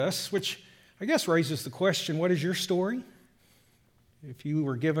us, which I guess raises the question, what is your story? If you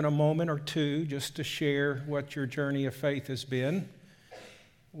were given a moment or two just to share what your journey of faith has been,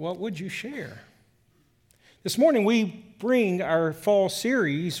 what would you share? This morning we bring our fall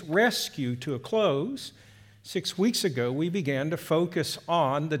series, Rescue, to a close. 6 weeks ago, we began to focus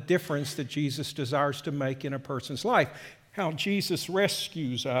on the difference that Jesus desires to make in a person's life. How Jesus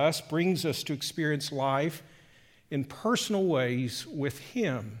rescues us, brings us to experience life in personal ways with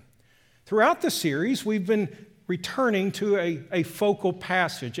Him. Throughout the series, we've been returning to a focal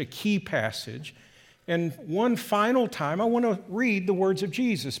passage, a key passage. And one final time, I want to read the words of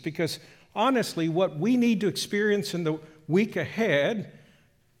Jesus because honestly, what we need to experience in the week ahead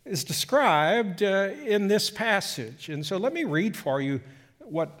is described in this passage. And so let me read for you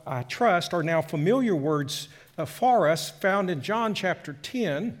what I trust are now familiar words for us found in John chapter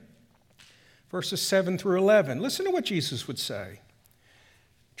 10, verses 7 through 11. Listen to what Jesus would say.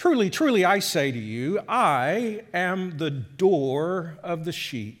 Truly, truly, I say to you, I am the door of the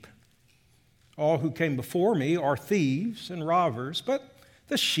sheep. All who came before me are thieves and robbers, but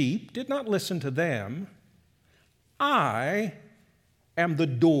the sheep did not listen to them. I am the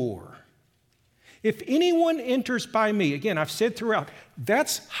door. If anyone enters by me, again, I've said throughout,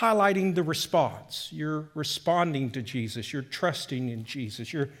 that's highlighting the response. You're responding to Jesus. You're trusting in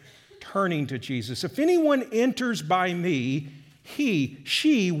Jesus. You're turning to Jesus. If anyone enters by me,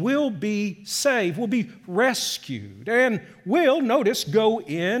 she will be saved, will be rescued, and will, notice, go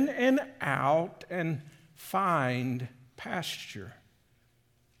in and out and find pasture.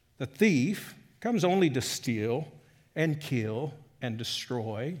 The thief comes only to steal and kill and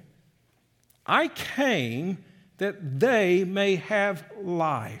destroy. I came that they may have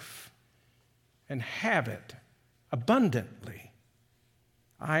life and have it abundantly.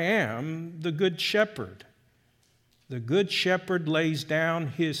 I am the good shepherd. The good shepherd lays down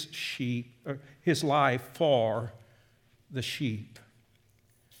his life for the sheep.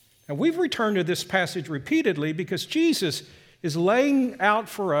 Now, we've returned to this passage repeatedly because Jesus is laying out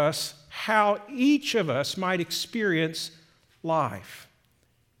for us how each of us might experience life,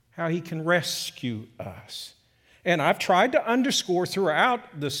 how He can rescue us. And I've tried to underscore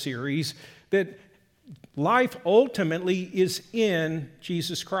throughout the series that life ultimately is in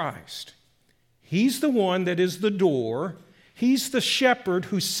Jesus Christ. He's the one that is the door. He's the shepherd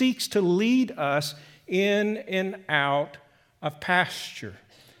who seeks to lead us in and out of pasture.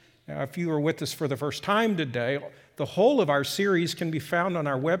 Now, if you are with us for the first time today, the whole of our series can be found on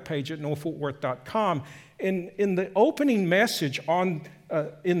our webpage at noahfortworth.com. In the opening message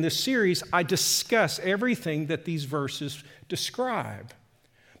in this series, I discuss everything that these verses describe.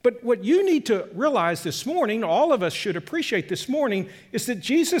 But what you need to realize this morning, all of us should appreciate this morning, is that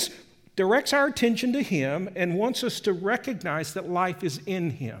Jesus directs our attention to Him and wants us to recognize that life is in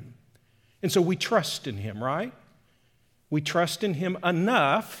Him. And so we trust in Him, right? We trust in Him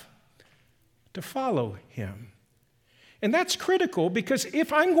enough to follow Him. And that's critical because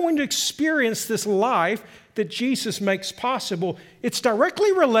if I'm going to experience this life that Jesus makes possible, it's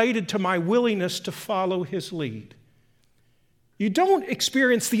directly related to my willingness to follow His lead. You don't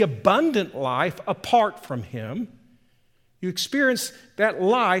experience the abundant life apart from Him. You experience that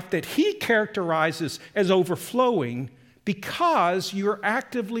life that He characterizes as overflowing because you're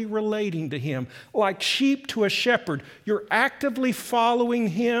actively relating to Him. Like sheep to a shepherd, you're actively following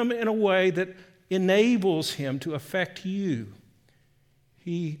Him in a way that enables Him to affect you.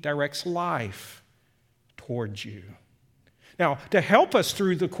 He directs life towards you. Now, to help us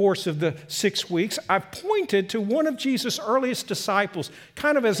through the course of the 6 weeks, I've pointed to one of Jesus' earliest disciples,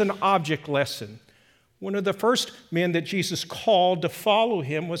 kind of as an object lesson. One of the first men that Jesus called to follow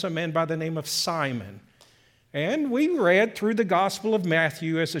Him was a man by the name of Simon. And we read through the Gospel of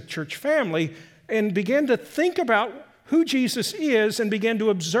Matthew as a church family and began to think about who Jesus is and began to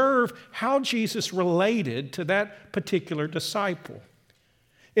observe how Jesus related to that particular disciple.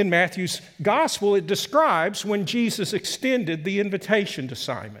 In Matthew's Gospel, it describes when Jesus extended the invitation to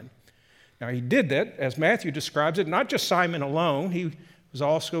Simon. Now, He did that, as Matthew describes it, not just Simon alone. He was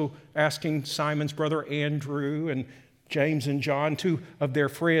also asking Simon's brother Andrew and James and John, two of their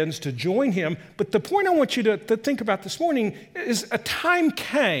friends, to join Him. But the point I want you to think about this morning is a time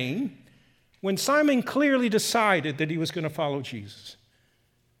came when Simon clearly decided that he was going to follow Jesus,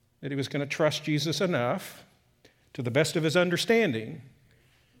 that he was going to trust Jesus enough, to the best of his understanding,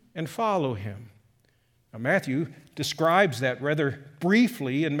 and follow Him. Now, Matthew describes that rather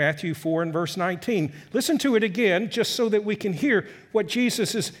briefly in Matthew 4 and verse 19. Listen to it again just so that we can hear what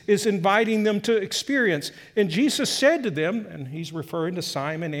Jesus is inviting them to experience. And Jesus said to them, and He's referring to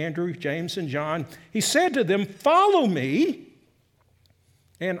Simon, Andrew, James, and John, He said to them, "Follow me,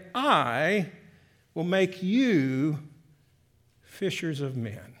 and I will make you fishers of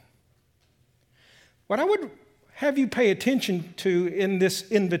men. What I would have you pay attention to in this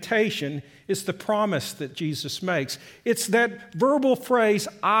invitation is the promise that Jesus makes. It's that verbal phrase,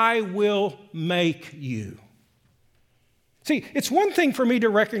 I will make you. See, it's one thing for me to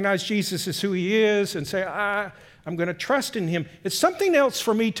recognize Jesus as who he is and say, I'm going to trust in him. It's something else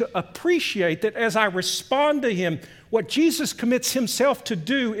for me to appreciate that as I respond to him, what Jesus commits himself to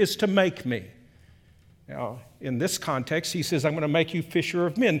do is to make me. Now, in this context, he says, I'm going to make you fisher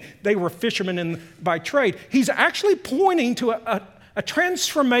of men. They were fishermen by trade. He's actually pointing to a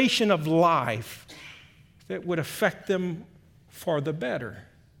transformation of life that would affect them for the better.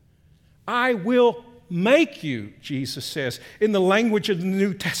 I will make you, Jesus says. In the language of the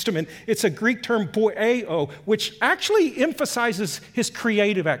New Testament, it's a Greek term, poieo, which actually emphasizes his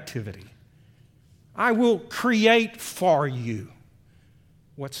creative activity. I will create for you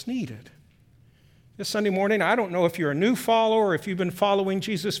what's needed. This Sunday morning, I don't know if you're a new follower or if you've been following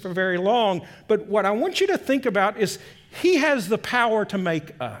Jesus for very long, but what I want you to think about is he has the power to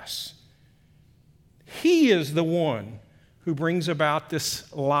make us. He is the one who brings about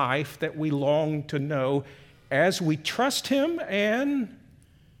this life that we long to know as we trust him and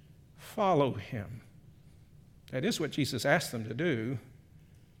follow him. That is what Jesus asked them to do.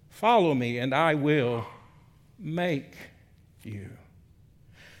 Follow me and I will make you.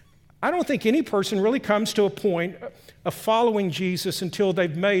 I don't think any person really comes to a point of following Jesus until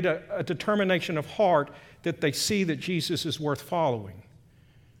they've made a determination of heart that they see that Jesus is worth following.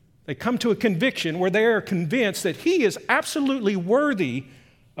 They come to a conviction where they are convinced that he is absolutely worthy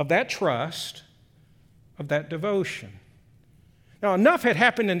of that trust, of that devotion. Now, enough had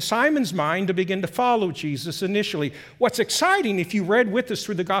happened in Simon's mind to begin to follow Jesus initially. What's exciting, if you read with us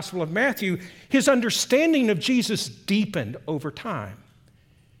through the Gospel of Matthew, his understanding of Jesus deepened over time.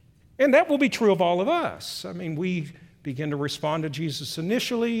 And that will be true of all of us. I mean, we begin to respond to Jesus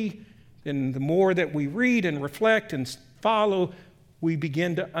initially, and the more that we read and reflect and follow, we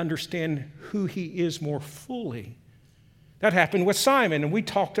begin to understand who he is more fully. That happened with Simon, and we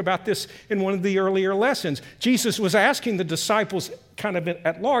talked about this in one of the earlier lessons. Jesus was asking the disciples kind of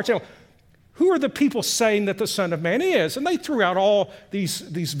at large, who are the people saying that the Son of Man is? And they threw out all these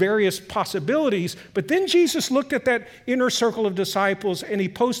various possibilities, but then Jesus looked at that inner circle of disciples and he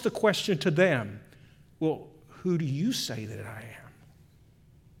posed the question to them, well, who do you say that I am?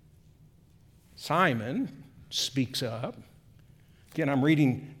 Simon speaks up. Again, I'm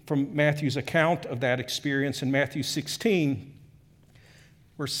reading from Matthew's account of that experience in Matthew 16,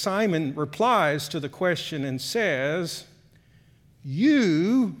 where Simon replies to the question and says,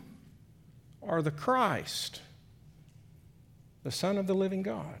 you are the Christ, the Son of the living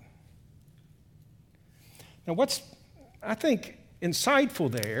God. Now, what's, I think,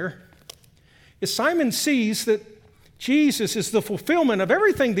 insightful there is Simon sees that Jesus is the fulfillment of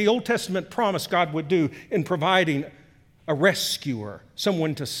everything the Old Testament promised God would do in providing a rescuer,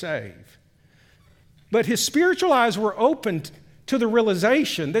 someone to save. But his spiritual eyes were opened to the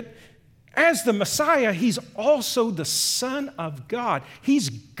realization that as the Messiah, he's also the Son of God. He's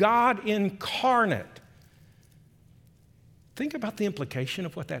God incarnate. Think about the implication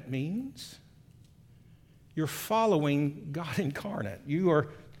of what that means. You're following God incarnate. You are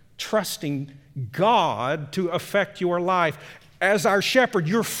trusting God to affect your life. As our shepherd,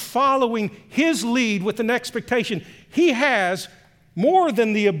 you're following his lead with an expectation. He has more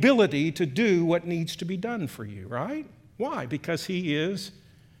than the ability to do what needs to be done for you, right? Why? Because he is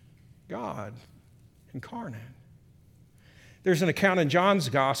God incarnate. There's an account in John's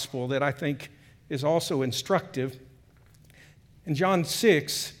gospel that I think is also instructive. In John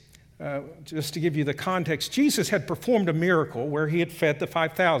 6, just to give you the context, Jesus had performed a miracle where he had fed the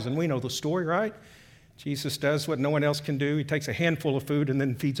 5,000. We know the story, right? Jesus does what no one else can do. He takes a handful of food and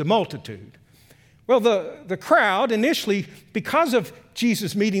then feeds a multitude. Well, the crowd initially, because of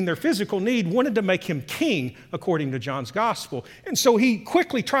Jesus meeting their physical need, wanted to make him king, according to John's gospel. And so he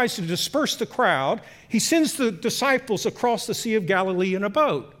quickly tries to disperse the crowd. He sends the disciples across the Sea of Galilee in a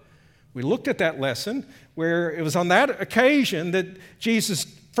boat. We looked at that lesson where it was on that occasion that Jesus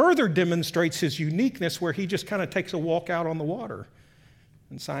further demonstrates his uniqueness, where he just kind of takes a walk out on the water.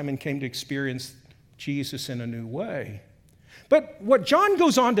 And Simon came to experience Jesus in a new way. But what John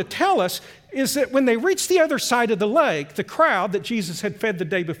goes on to tell us is that when they reached the other side of the lake, the crowd that Jesus had fed the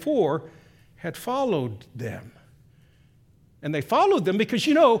day before had followed them. And they followed them because,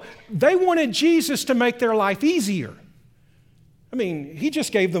 they wanted Jesus to make their life easier. I mean, he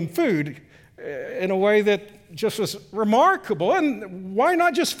just gave them food in a way that just was remarkable. And why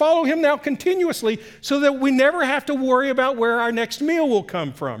not just follow him now continuously so that we never have to worry about where our next meal will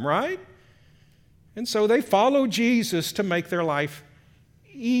come from, right? And so they follow Jesus to make their life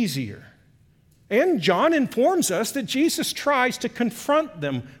easier. And John informs us that Jesus tries to confront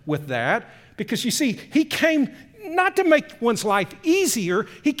them with that because, you see, he came not to make one's life easier.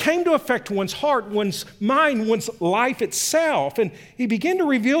 He came to affect one's heart, one's mind, one's life itself. And he began to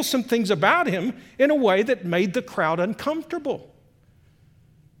reveal some things about him in a way that made the crowd uncomfortable.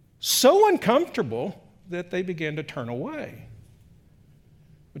 So uncomfortable that they began to turn away.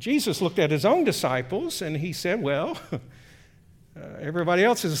 But Jesus looked at his own disciples and he said, well, everybody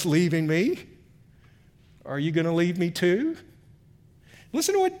else is leaving me. Are you going to leave me too?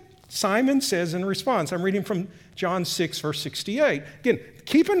 Listen to what Simon says in response. I'm reading from John 6, verse 68. Again,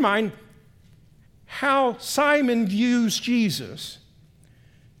 keep in mind how Simon views Jesus.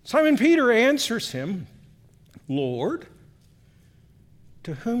 Simon Peter answers him, Lord,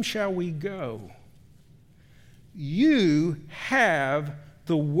 to whom shall we go? You have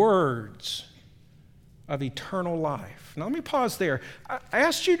the words of eternal life. Now let me pause there. I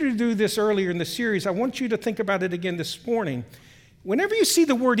asked you to do this earlier in the series. I want you to think about it again this morning. Whenever you see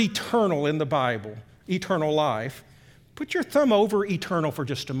the word eternal in the Bible, eternal life, put your thumb over eternal for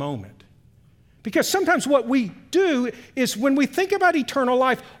just a moment. Because sometimes what we do is when we think about eternal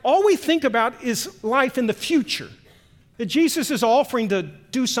life, all we think about is life in the future. That Jesus is offering to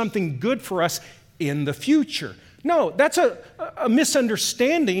do something good for us in the future. No, that's a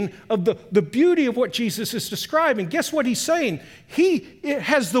misunderstanding of the beauty of what Jesus is describing. Guess what he's saying? He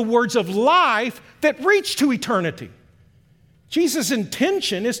has the words of life that reach to eternity. Jesus'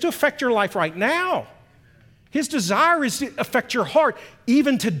 intention is to affect your life right now. His desire is to affect your heart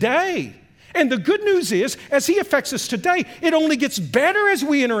even today. And the good news is, as he affects us today, it only gets better as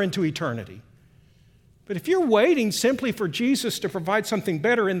we enter into eternity. But if you're waiting simply for Jesus to provide something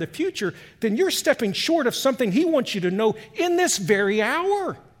better in the future, then you're stepping short of something he wants you to know in this very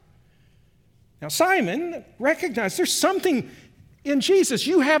hour. Now, Simon recognized there's something in Jesus.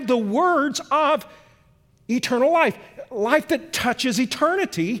 You have the words of eternal life, life that touches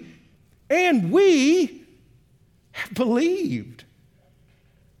eternity, and we have believed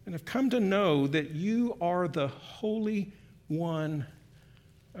and have come to know that you are the Holy One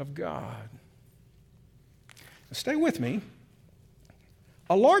of God. Now, stay with me.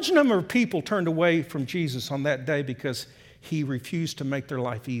 A large number of people turned away from Jesus on that day because he refused to make their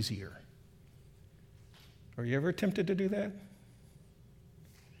life easier. Are you ever tempted to do that?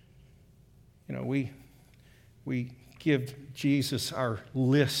 You know, we give Jesus our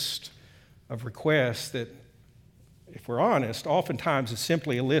list of requests that, if we're honest, oftentimes is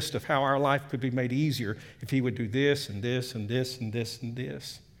simply a list of how our life could be made easier if he would do this and this and this and this and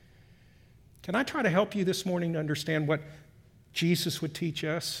this. Can I try to help you this morning to understand what Jesus would teach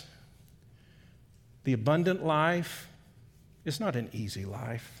us? The abundant life is not an easy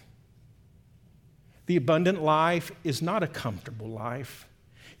life. The abundant life is not a comfortable life.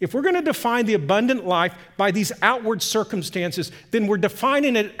 If we're going to define the abundant life by these outward circumstances, then we're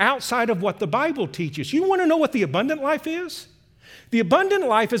defining it outside of what the Bible teaches. You want to know what the abundant life is? The abundant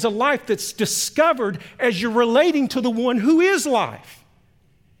life is a life that's discovered as you're relating to the one who is life.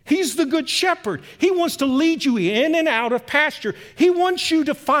 He's the good shepherd. He wants to lead you in and out of pasture. He wants you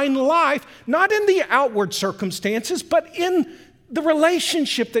to find life not in the outward circumstances, but in the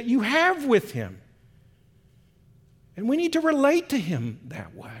relationship that you have with him. And we need to relate to him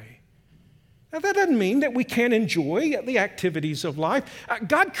that way. Now, that doesn't mean that we can't enjoy the activities of life.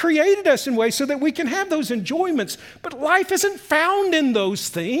 God created us in ways so that we can have those enjoyments, but life isn't found in those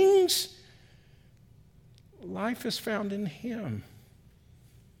things. Life is found in him.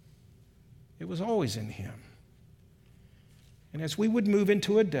 It was always in him. And as we would move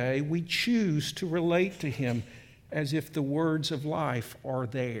into a day, we choose to relate to him as if the words of life are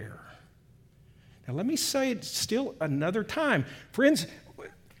there. Now, let me say it still another time. Friends,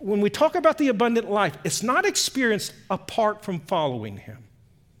 when we talk about the abundant life, it's not experienced apart from following him.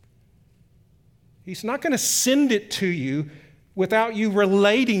 He's not going to send it to you without you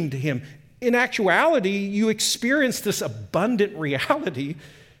relating to him. In actuality, you experience this abundant reality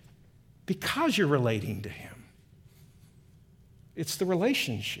because you're relating to him. It's the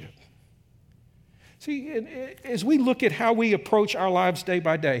relationship. See, as we look at how we approach our lives day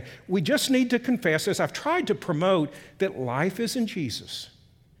by day, we just need to confess, as I've tried to promote, that life is in Jesus.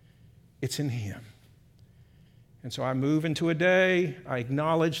 It's in him. And so I move into a day, I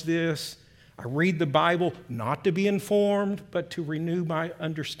acknowledge this, I read the Bible not to be informed, but to renew my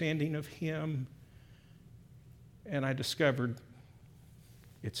understanding of him. And I discovered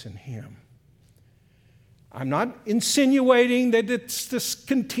it's in him. I'm not insinuating that it's this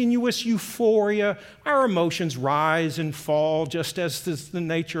continuous euphoria. Our emotions rise and fall just as is the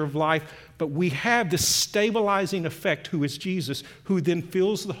nature of life. But we have this stabilizing effect, who is Jesus, who then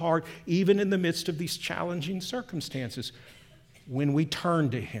fills the heart even in the midst of these challenging circumstances when we turn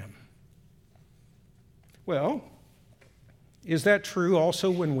to Him. Well, is that true also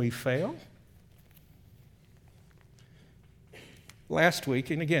when we fail? Last week,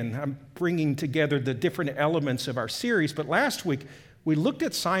 and again, I'm bringing together the different elements of our series, but last week we looked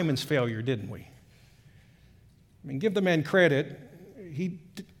at Simon's failure, didn't we? I mean, give the man credit. He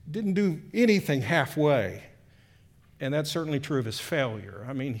didn't do anything halfway, and that's certainly true of his failure.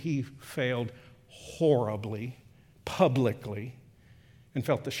 I mean, he failed horribly, publicly, and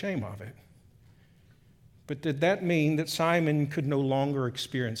felt the shame of it. But did that mean that Simon could no longer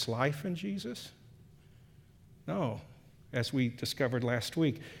experience life in Jesus? No. As we discovered last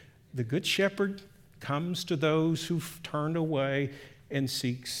week, the Good Shepherd comes to those who've turned away and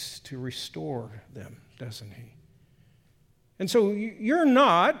seeks to restore them, doesn't he? And so you're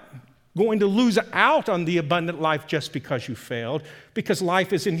not going to lose out on the abundant life just because you failed, because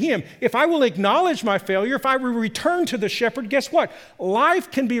life is in Him. If I will acknowledge my failure, if I will return to the shepherd, guess what?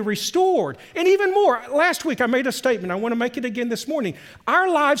 Life can be restored. And even more, last week I made a statement. I want to make it again this morning. Our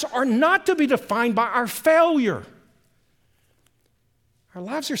lives are not to be defined by our failure. Our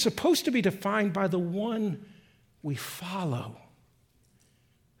lives are supposed to be defined by the one we follow,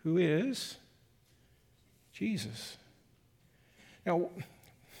 who is Jesus. Now,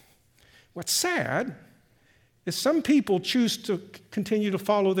 what's sad is some people choose to continue to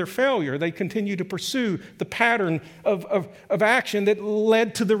follow their failure. They continue to pursue the pattern of action that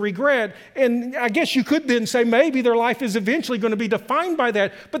led to the regret. And I guess you could then say maybe their life is eventually going to be defined by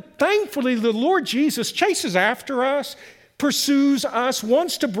that. But thankfully, the Lord Jesus chases after us, pursues us,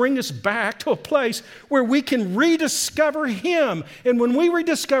 wants to bring us back to a place where we can rediscover Him. And when we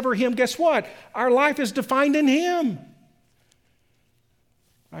rediscover Him, guess what? Our life is defined in Him.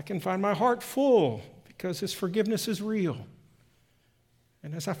 I can find my heart full because His forgiveness is real.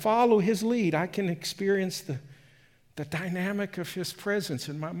 And as I follow His lead, I can experience the dynamic of His presence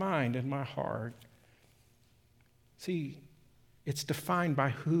in my mind and my heart. See, it's defined by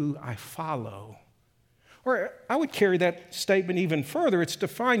who I follow. Or I would carry that statement even further. It's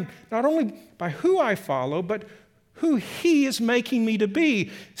defined not only by who I follow, but who He is making me to be.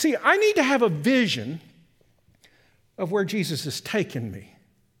 See, I need to have a vision of where Jesus has taken me.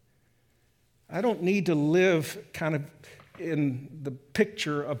 I don't need to live kind of in the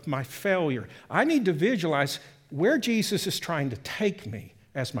picture of my failure. I need to visualize where Jesus is trying to take me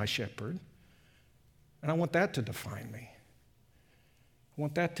as my shepherd, and I want that to define me. I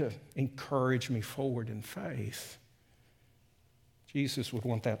want that to encourage me forward in faith. Jesus would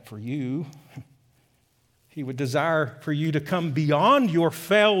want that for you. He would desire for you to come beyond your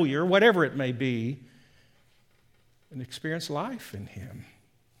failure, whatever it may be, and experience life in Him.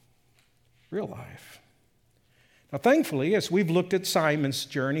 Real life. Now, thankfully, as we've looked at Simon's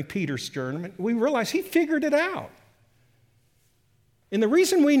journey, Peter's journey, we realize he figured it out. And the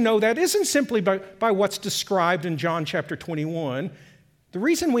reason we know that isn't simply by what's described in John chapter 21. The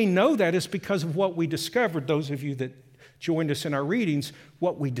reason we know that is because of what we discovered, those of you that joined us in our readings,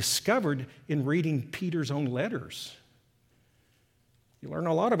 what we discovered in reading Peter's own letters. You learn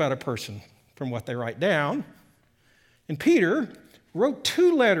a lot about a person from what they write down. And Peter wrote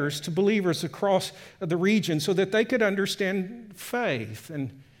 2 letters to believers across the region so that they could understand faith.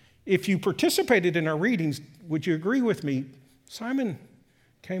 And if you participated in our readings, would you agree with me? Simon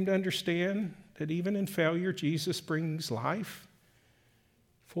came to understand that even in failure, Jesus brings life.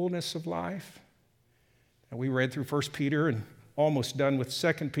 Fullness of life. Now, we read through 1 Peter and almost done with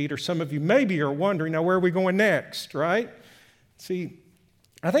 2 Peter. Some of you maybe are wondering, now where are we going next, right? See,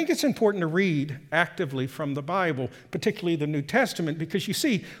 I think it's important to read actively from the Bible, particularly the New Testament, because you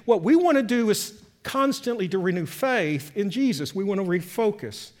see, what we want to do is constantly to renew faith in Jesus. We want to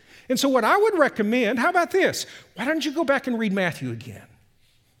refocus. And so what I would recommend, how about this? Why don't you go back and read Matthew again?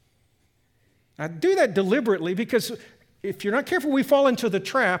 I do that deliberately because if you're not careful, we fall into the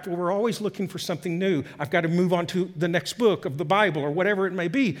trap where we're always looking for something new. I've got to move on to the next book of the Bible or whatever it may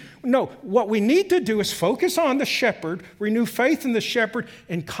be. No, what we need to do is focus on the shepherd, renew faith in the shepherd,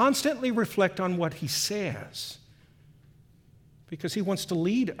 and constantly reflect on what he says. Because he wants to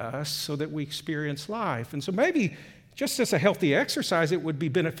lead us so that we experience life. And so maybe just as a healthy exercise, it would be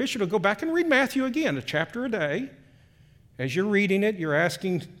beneficial to go back and read Matthew again, a chapter a day. As you're reading it, you're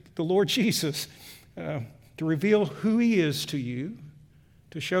asking the Lord Jesus to reveal who he is to you,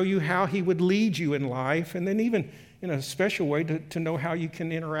 to show you how he would lead you in life, and then even in a special way to know how you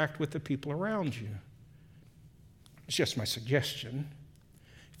can interact with the people around you. It's just my suggestion.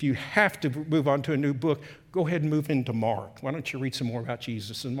 If you have to move on to a new book, go ahead and move into Mark. Why don't you read some more about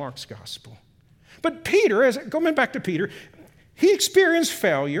Jesus in Mark's gospel? But Peter, going back to Peter, he experienced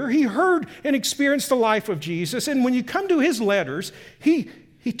failure. He heard and experienced the life of Jesus. And when you come to his letters, he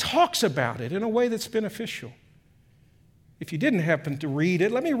talks about it in a way that's beneficial. If you didn't happen to read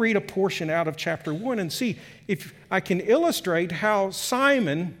it, let me read a portion out of chapter 1 and see if I can illustrate how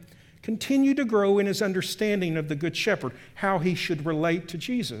Simon continued to grow in his understanding of the Good Shepherd, how he should relate to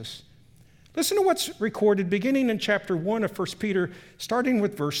Jesus. Listen to what's recorded beginning in chapter 1 of 1 Peter, starting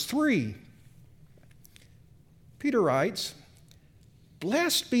with verse 3. Peter writes,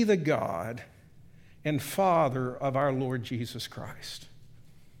 "Blessed be the God and Father of our Lord Jesus Christ."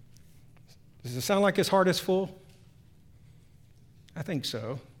 Does it sound like his heart is full? I think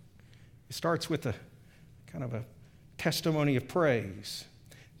so. It starts with a kind of a testimony of praise.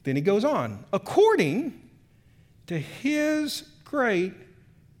 Then he goes on, according to his great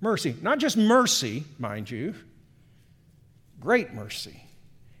mercy. Not just mercy, mind you, great mercy.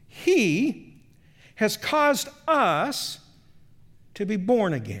 He has caused us to be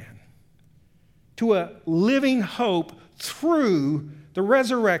born again to a living hope through the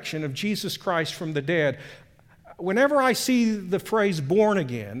resurrection of Jesus Christ from the dead. Whenever I see the phrase born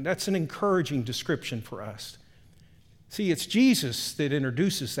again, that's an encouraging description for us. See, it's Jesus that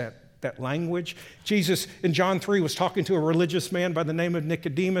introduces that language. Jesus in John 3 was talking to a religious man by the name of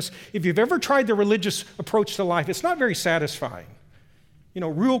Nicodemus. If you've ever tried the religious approach to life, it's not very satisfying.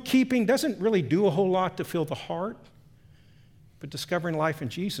 Rule keeping doesn't really do a whole lot to fill the heart, but discovering life in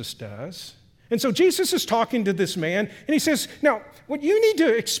Jesus does. And so Jesus is talking to this man, and he says, now, what you need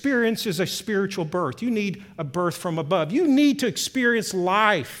to experience is a spiritual birth. You need a birth from above. You need to experience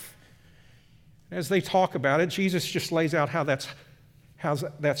life. As they talk about it, Jesus just lays out how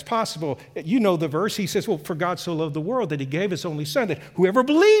that's possible. You know the verse. He says, well, for God so loved the world that he gave his only son, that whoever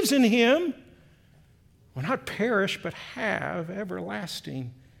believes in him will not perish, but have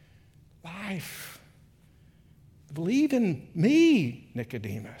everlasting life. Believe in me,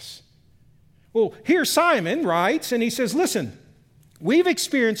 Nicodemus. Well, here Simon writes, and he says, listen, we've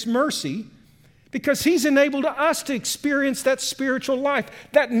experienced mercy because he's enabled us to experience that spiritual life,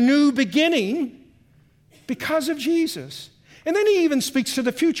 that new beginning because of Jesus. And then he even speaks to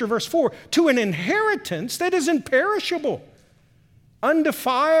the future, verse 4, to an inheritance that is imperishable,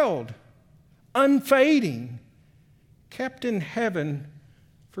 undefiled, unfading, kept in heaven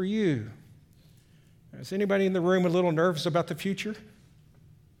for you. Is anybody in the room a little nervous about the future?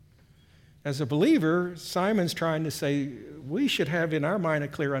 As a believer, Simon's trying to say we should have in our mind a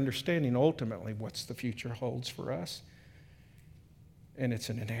clear understanding ultimately what the future holds for us. And it's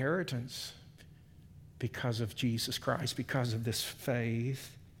an inheritance because of Jesus Christ, because of this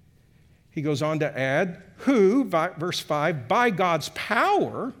faith. He goes on to add, who, verse 5, by God's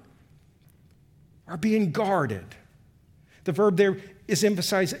power are being guarded. The verb there is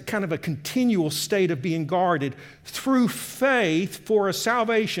emphasized kind of a continual state of being guarded through faith for a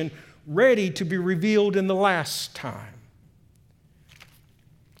salvation ready to be revealed in the last time.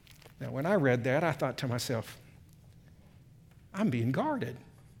 Now, when I read that, I thought to myself, I'm being guarded.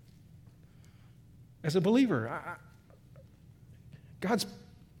 As a believer, God's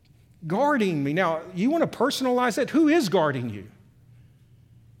guarding me. Now, you want to personalize that? Who is guarding you?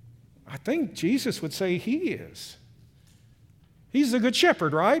 I think Jesus would say he is. He's the good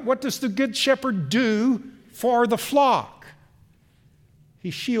shepherd, right? What does the good shepherd do for the flock? He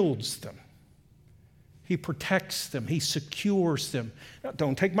shields them. He protects them. He secures them. Now,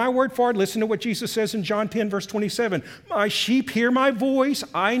 don't take my word for it. Listen to what Jesus says in John 10, verse 27. My sheep hear my voice.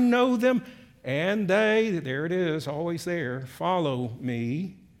 I know them. And they, there it is, always there, follow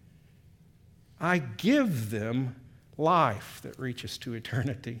me. I give them life that reaches to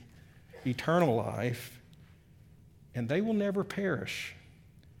eternity, eternal life, and they will never perish.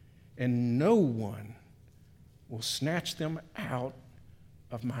 And no one will snatch them out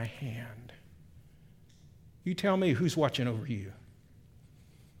of my hand. You tell me who's watching over you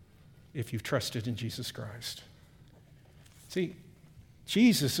if you've trusted in Jesus Christ. See,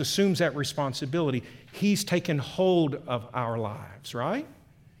 Jesus assumes that responsibility. He's taken hold of our lives, right?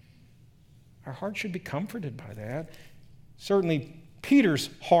 Our heart should be comforted by that. Certainly, Peter's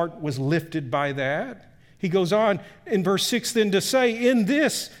heart was lifted by that. He goes on in verse 6 then to say, in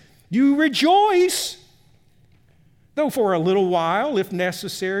this you rejoice, though for a little while, if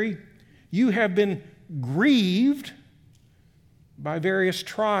necessary, you have been grieved by various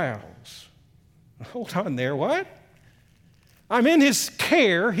trials. Hold on there, what? I'm in his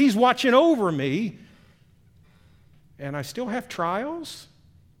care, he's watching over me, and I still have trials?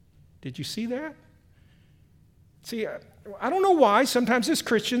 Did you see that? See, I don't know why sometimes as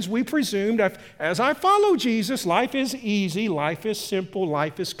Christians we presume that as I follow Jesus, life is easy, life is simple,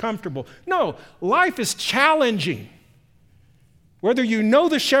 life is comfortable. No, life is challenging. Whether you know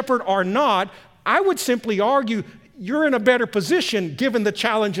the shepherd or not, I would simply argue you're in a better position given the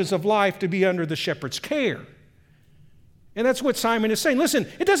challenges of life to be under the shepherd's care. And that's what Simon is saying. Listen,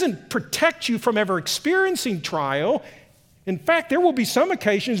 it doesn't protect you from ever experiencing trial. In fact, there will be some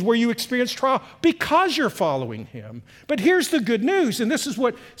occasions where you experience trial because you're following him. But here's the good news, and this is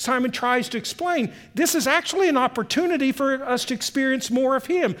what Simon tries to explain. This is actually an opportunity for us to experience more of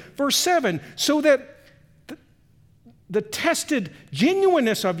him. Verse 7, so that the tested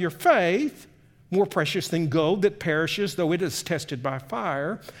genuineness of your faith, more precious than gold that perishes though it is tested by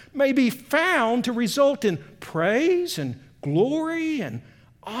fire, may be found to result in praise and glory and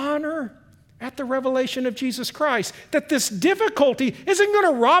honor at the revelation of Jesus Christ. That this difficulty isn't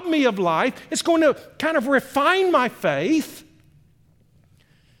going to rob me of life. It's going to kind of refine my faith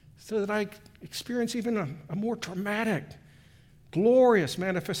so that I experience even a more dramatic, glorious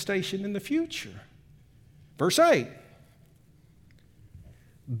manifestation in the future. Verse 8.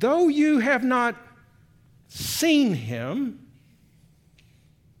 Though you have not seen him,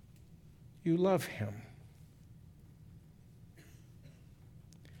 you love him.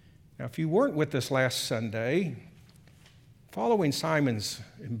 Now, if you weren't with us last Sunday, following Simon's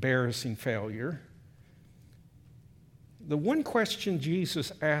embarrassing failure, the one question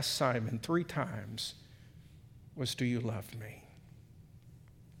Jesus asked Simon 3 times was, do you love me?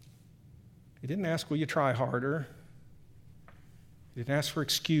 He didn't ask, will you try harder? He didn't ask for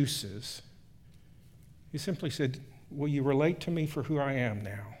excuses. He simply said, will you relate to me for who I am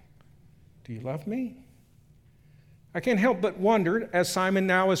now? Do you love me? I can't help but wonder, as Simon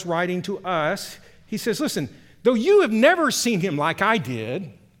now is writing to us, he says, listen, though you have never seen him like I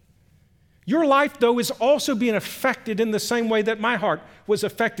did, your life, though, is also being affected in the same way that my heart was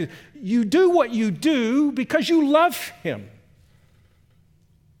affected. You do what you do because you love him.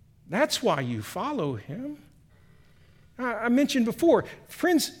 That's why you follow him. I mentioned before,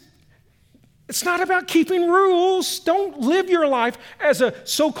 friends, it's not about keeping rules. Don't live your life as a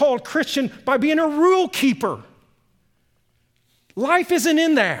so-called Christian by being a rule keeper. Life isn't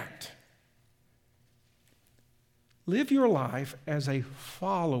in that. Live your life as a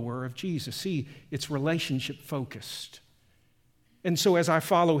follower of Jesus. See, it's relationship focused. And so as I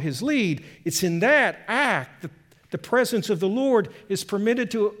follow his lead, it's in that act that the presence of the Lord is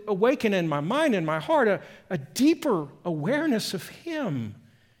permitted to awaken in my mind and my heart a deeper awareness of him.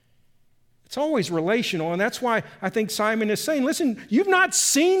 It's always relational, and that's why I think Simon is saying, listen, you've not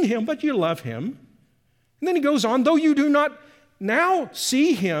seen him, but you love him. And then he goes on, though you do not now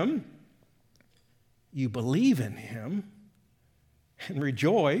see him, you believe in him and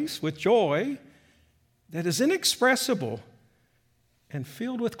rejoice with joy that is inexpressible and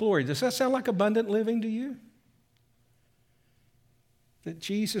filled with glory. Does that sound like abundant living to you? That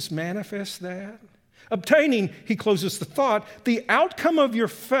Jesus manifests that? Obtaining, he closes the thought, the outcome of your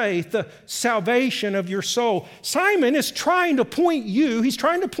faith, the salvation of your soul. Simon is trying to point you, he's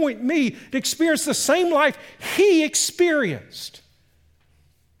trying to point me to experience the same life he experienced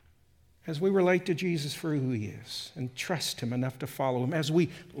as we relate to Jesus for who he is and trust him enough to follow him as we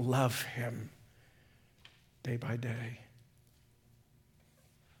love him day by day.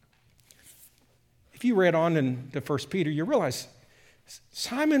 If you read on into 1 Peter, you realize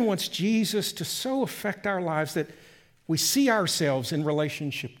Simon wants Jesus to so affect our lives that we see ourselves in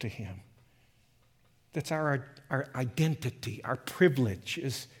relationship to him. That's our identity, our privilege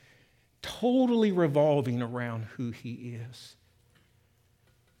is totally revolving around who he is.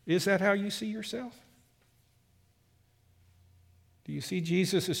 Is that how you see yourself? Do you see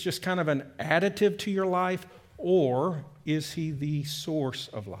Jesus as just kind of an additive to your life, or is he the source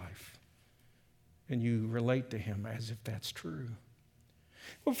of life? And you relate to him as if that's true.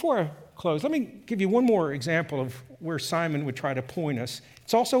 Before I close, let me give you one more example of where Simon would try to point us.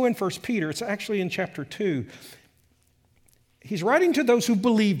 It's also in 1 Peter. It's actually in chapter 2. He's writing to those who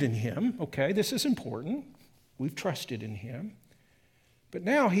believed in him. Okay, this is important. We've trusted in him. But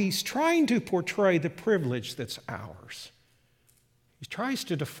now he's trying to portray the privilege that's ours. He tries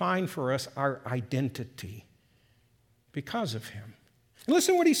to define for us our identity because of him. And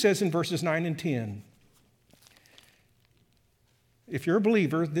listen to what he says in verses 9 and 10. If you're a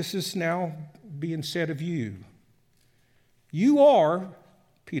believer, this is now being said of you. You are,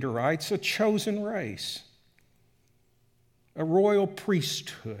 Peter writes, a chosen race, a royal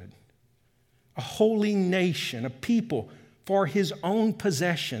priesthood, a holy nation, a people for his own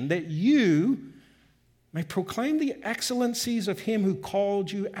possession, that you may proclaim the excellencies of him who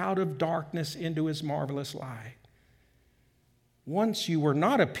called you out of darkness into his marvelous light. Once you were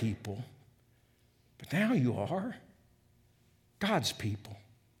not a people, but now you are God's people.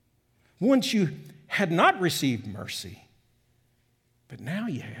 Once you had not received mercy, but now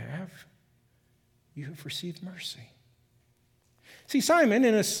you have. You have received mercy. See, Simon,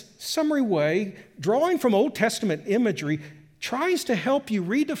 in a summary way, drawing from Old Testament imagery, tries to help you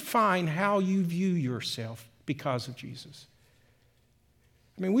redefine how you view yourself because of Jesus.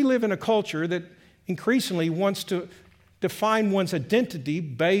 I mean, we live in a culture that increasingly wants to define one's identity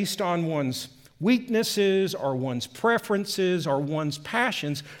based on one's weaknesses or one's preferences or one's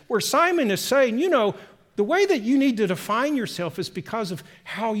passions, where Simon is saying, the way that you need to define yourself is because of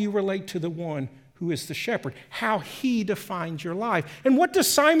how you relate to the one who is the shepherd, how he defines your life. And what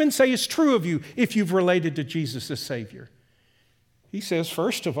does Simon say is true of you if you've related to Jesus as Savior? He says,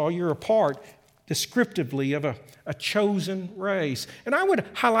 first of all, you're a part, descriptively, of a chosen race. And I would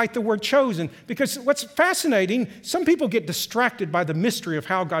highlight the word chosen because what's fascinating, some people get distracted by the mystery of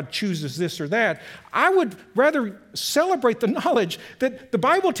how God chooses this or that. I would rather celebrate the knowledge that the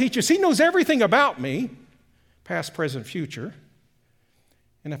Bible teaches He knows everything about me, past, present, future.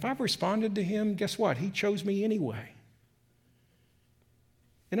 And if I've responded to Him, guess what? He chose me anyway.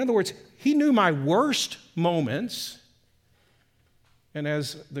 In other words, He knew my worst moments. And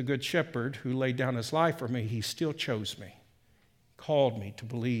as the Good Shepherd who laid down His life for me, He still chose me, called me to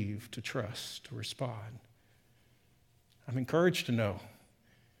believe, to trust, to respond. I'm encouraged to know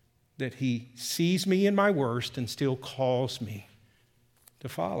that He sees me in my worst and still calls me to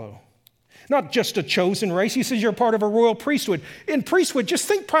follow. Not just a chosen race. He says you're part of a royal priesthood. In priesthood, just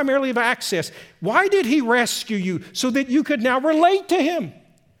think primarily of access. Why did He rescue you? So that you could now relate to Him.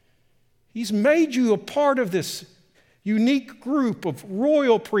 He's made you a part of this unique group of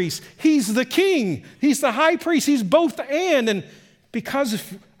royal priests. He's the king. He's the high priest. He's both and. And because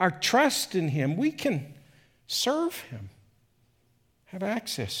of our trust in Him, we can serve Him, have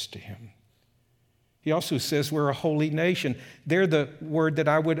access to Him. He also says we're a holy nation. There, the word that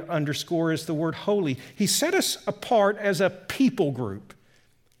I would underscore is the word holy. He set us apart as a people group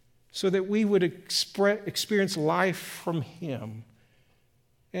so that we would experience life from Him.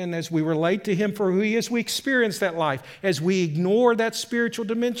 And as we relate to Him for who He is, we experience that life. As we ignore that spiritual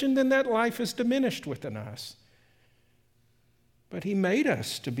dimension, then that life is diminished within us. But He made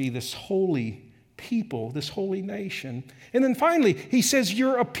us to be this holy people, this holy nation. And then finally, He says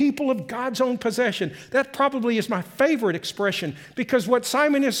you're a people of God's own possession. That probably is my favorite expression because what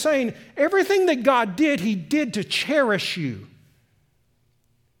Simon is saying, everything that God did, He did to cherish you,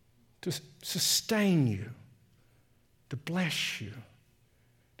 to sustain you, to bless you.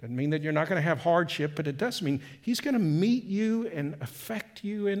 Doesn't mean that you're not going to have hardship, but it does mean He's going to meet you and affect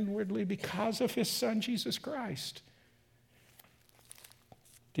you inwardly because of His Son, Jesus Christ.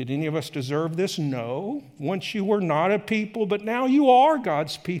 Did any of us deserve this? No. Once you were not a people, but now you are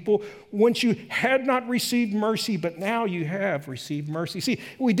God's people. Once you had not received mercy, but now you have received mercy. See,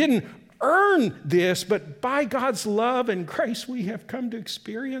 we didn't earn this, but by God's love and grace, we have come to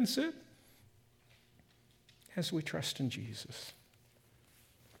experience it as we trust in Jesus.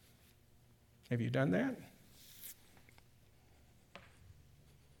 Have you done that?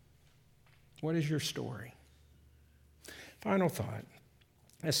 What is your story? Final thought.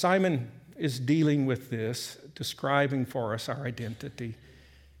 As Simon is dealing with this, describing for us our identity,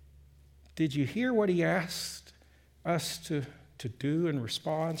 did you hear what he asked us to do in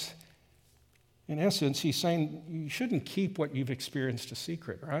response? In essence, he's saying you shouldn't keep what you've experienced a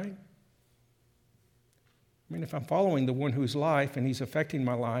secret, right? I mean, if I'm following the one whose life and He's affecting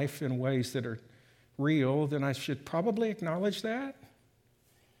my life in ways that are real, then I should probably acknowledge that.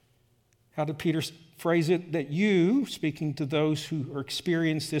 How did Peter phrase it? That you, speaking to those who are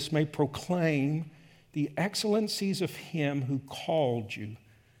experiencing this, may proclaim the excellencies of Him who called you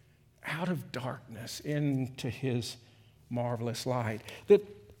out of darkness into His marvelous light. That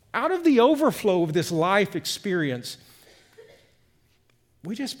out of the overflow of this life experience,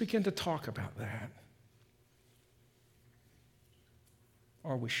 we just begin to talk about that.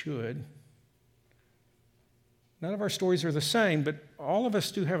 Or we should. None of our stories are the same, but all of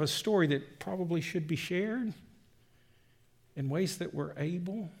us do have a story that probably should be shared in ways that we're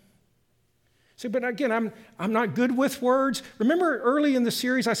able. See, but again, I'm not good with words. Remember early in the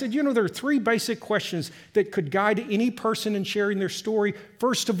series, I said, there are 3 basic questions that could guide any person in sharing their story.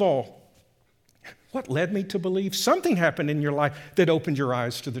 First of all, what led me to believe? Something happened in your life that opened your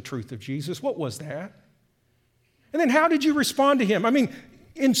eyes to the truth of Jesus. What was that? And then how did you respond to Him? I mean,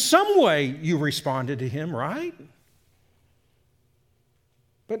 in some way you responded to Him, right?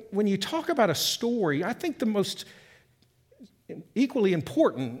 But when you talk about a story, I think the most equally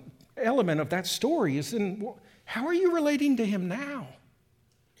important element of that story is in how are you relating to him now?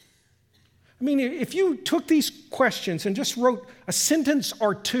 I mean, if you took these questions and just wrote a sentence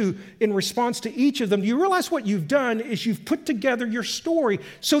or two in response to each of them, you realize what you've done is you've put together your story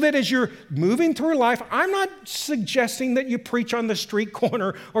so that as you're moving through life, I'm not suggesting that you preach on the street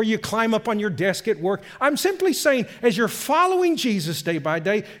corner or you climb up on your desk at work. I'm simply saying as you're following Jesus day by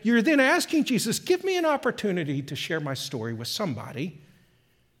day, you're then asking Jesus, give me an opportunity to share my story with somebody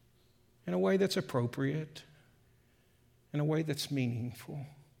in a way that's appropriate, in a way that's meaningful.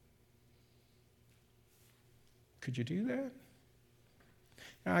 Could you do that?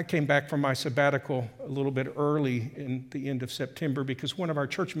 I came back from my sabbatical a little bit early in the end of September because one of our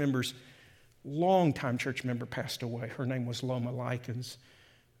church members, longtime church member, passed away. Her name was Loma Likens.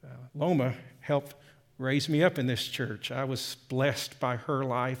 Loma helped raise me up in this church. I was blessed by her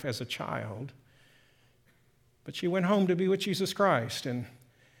life as a child. But she went home to be with Jesus Christ, and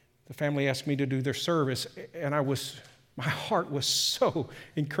the family asked me to do their service, and my heart was so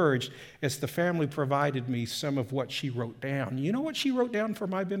encouraged as the family provided me some of what she wrote down. You know what she wrote down for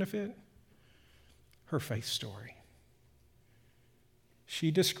my benefit? Her faith story.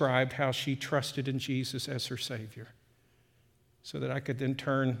 She described how she trusted in Jesus as her Savior so that I could then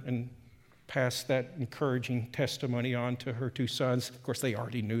turn and pass that encouraging testimony on to her two sons. Of course, they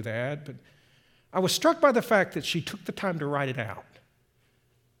already knew that, but I was struck by the fact that she took the time to write it out.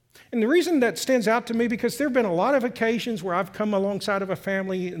 And the reason that stands out to me, because there have been a lot of occasions where I've come alongside of a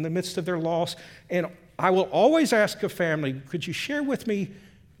family in the midst of their loss, and I will always ask a family, could you share with me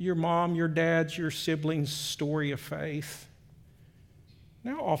your mom, your dad's, your siblings' story of faith?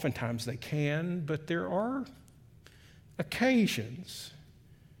 Now, oftentimes they can, but there are occasions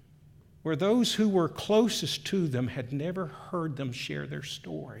where those who were closest to them had never heard them share their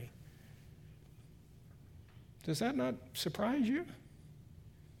story. Does that not surprise you?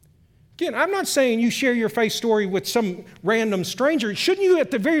 Again, I'm not saying you share your faith story with some random stranger. Shouldn't you at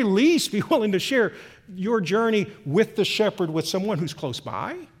the very least be willing to share your journey with the shepherd with someone who's close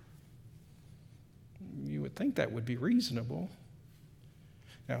by? You would think that would be reasonable.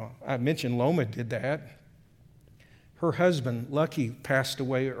 Now, I mentioned Loma did that. Her husband, Lucky, passed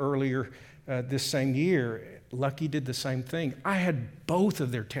away earlier this same year. Lucky did the same thing. I had both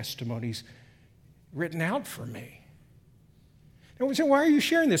of their testimonies written out for me. And we say, why are you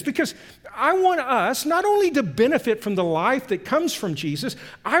sharing this? Because I want us not only to benefit from the life that comes from Jesus,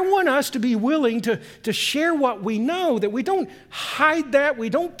 I want us to be willing to share what we know, that we don't hide that, we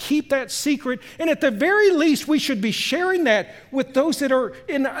don't keep that secret, and at the very least, we should be sharing that with those that are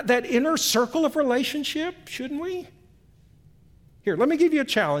in that inner circle of relationship, shouldn't we? Here, let me give you a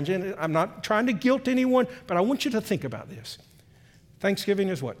challenge, and I'm not trying to guilt anyone, but I want you to think about this. Thanksgiving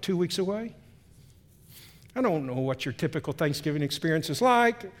is what, 2 weeks away? I don't know what your typical Thanksgiving experience is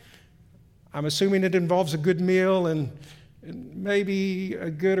like. I'm assuming it involves a good meal and maybe a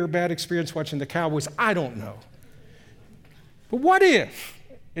good or bad experience watching the Cowboys. I don't know. But what if,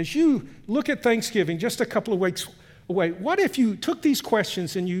 as you look at Thanksgiving just a couple of weeks away, what if you took these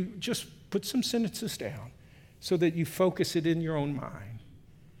questions and you just put some sentences down so that you focus it in your own mind?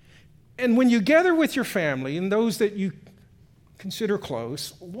 And when you gather with your family and those that you consider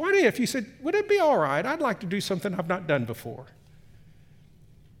close, what if you said, would it be all right? I'd like to do something I've not done before.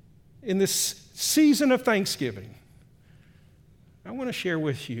 In this season of Thanksgiving, I want to share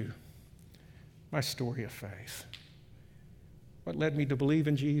with you my story of faith. What led me to believe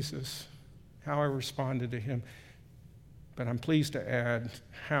in Jesus, how I responded to him, but I'm pleased to add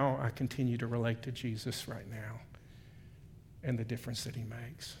how I continue to relate to Jesus right now and the difference that he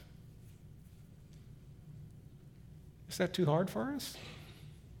makes. Is that too hard for us?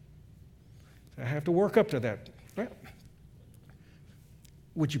 I have to work up to that. Well,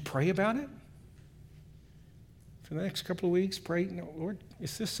 would you pray about it? For the next couple of weeks, pray, Lord,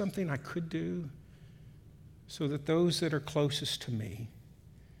 is this something I could do so that those that are closest to me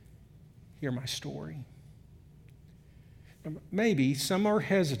hear my story? Maybe some are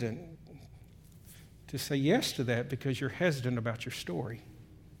hesitant to say yes to that because you're hesitant about your story.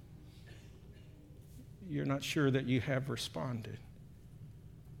 You're not sure that you have responded.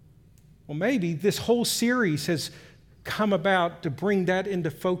 Well, maybe this whole series has come about to bring that into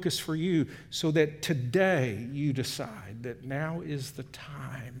focus for you so that today you decide that now is the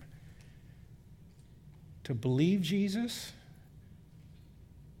time to believe Jesus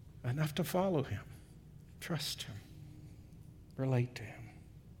enough to follow him, trust him, relate to him.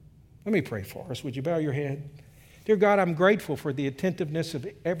 Let me pray for us. Would you bow your head? Dear God, I'm grateful for the attentiveness of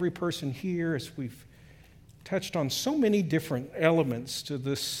every person here as we've touched on so many different elements to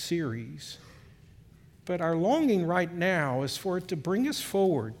this series. But our longing right now is for it to bring us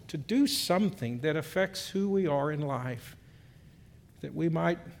forward, to do something that affects who we are in life, that we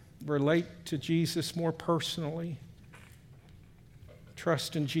might relate to Jesus more personally,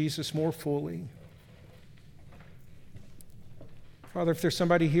 trust in Jesus more fully. Father, if there's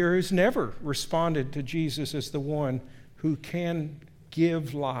somebody here who's never responded to Jesus as the one who can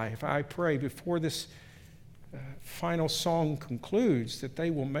give life, I pray before this final song concludes that they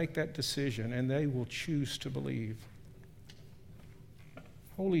will make that decision and they will choose to believe.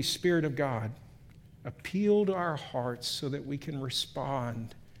 Holy Spirit of God, appeal to our hearts so that we can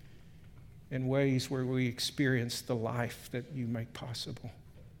respond in ways where we experience the life that you make possible.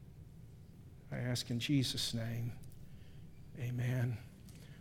 I ask in Jesus' name, amen.